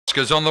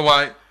Oscar's on the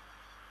way.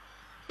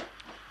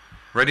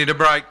 Ready to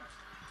break.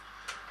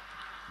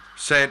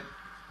 Set.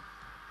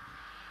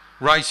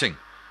 Racing.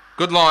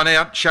 Good line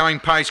out, showing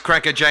pace,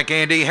 Cracker Jack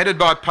Andy, headed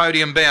by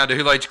Podium Bound,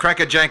 who leads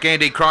Cracker Jack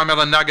Andy,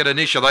 Crymelon Nugget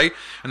initially,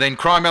 and then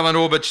Crymelon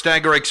Orbit,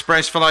 Stagger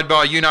Express, followed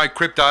by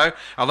Crypto.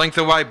 A length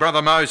away,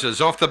 Brother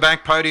Moses. Off the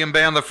back, Podium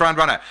Bound, the front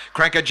runner.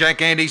 Cracker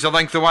Jack Andy's a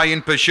length away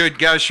in pursuit,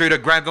 goes through to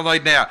grab the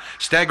lead now.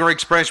 Stagger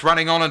Express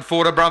running on and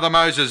forward to Brother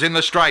Moses in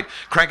the straight.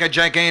 Cracker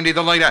Jack Andy,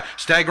 the leader.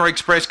 Stagger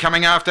Express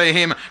coming after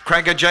him.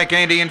 Cracker Jack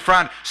Andy in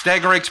front.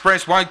 Stagger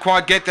Express won't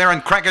quite get there,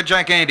 and Cracker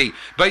Jack Andy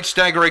beats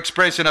Stagger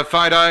Express in a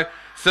photo.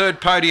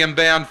 Third, Podium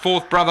Bound.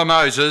 Fourth, Brother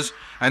Moses.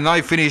 And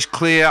they finish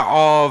clear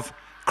of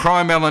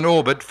Crymelon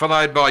Orbit,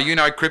 followed by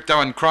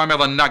Crypto and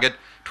Crymelon Nugget.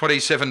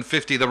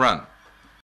 27.50 the run.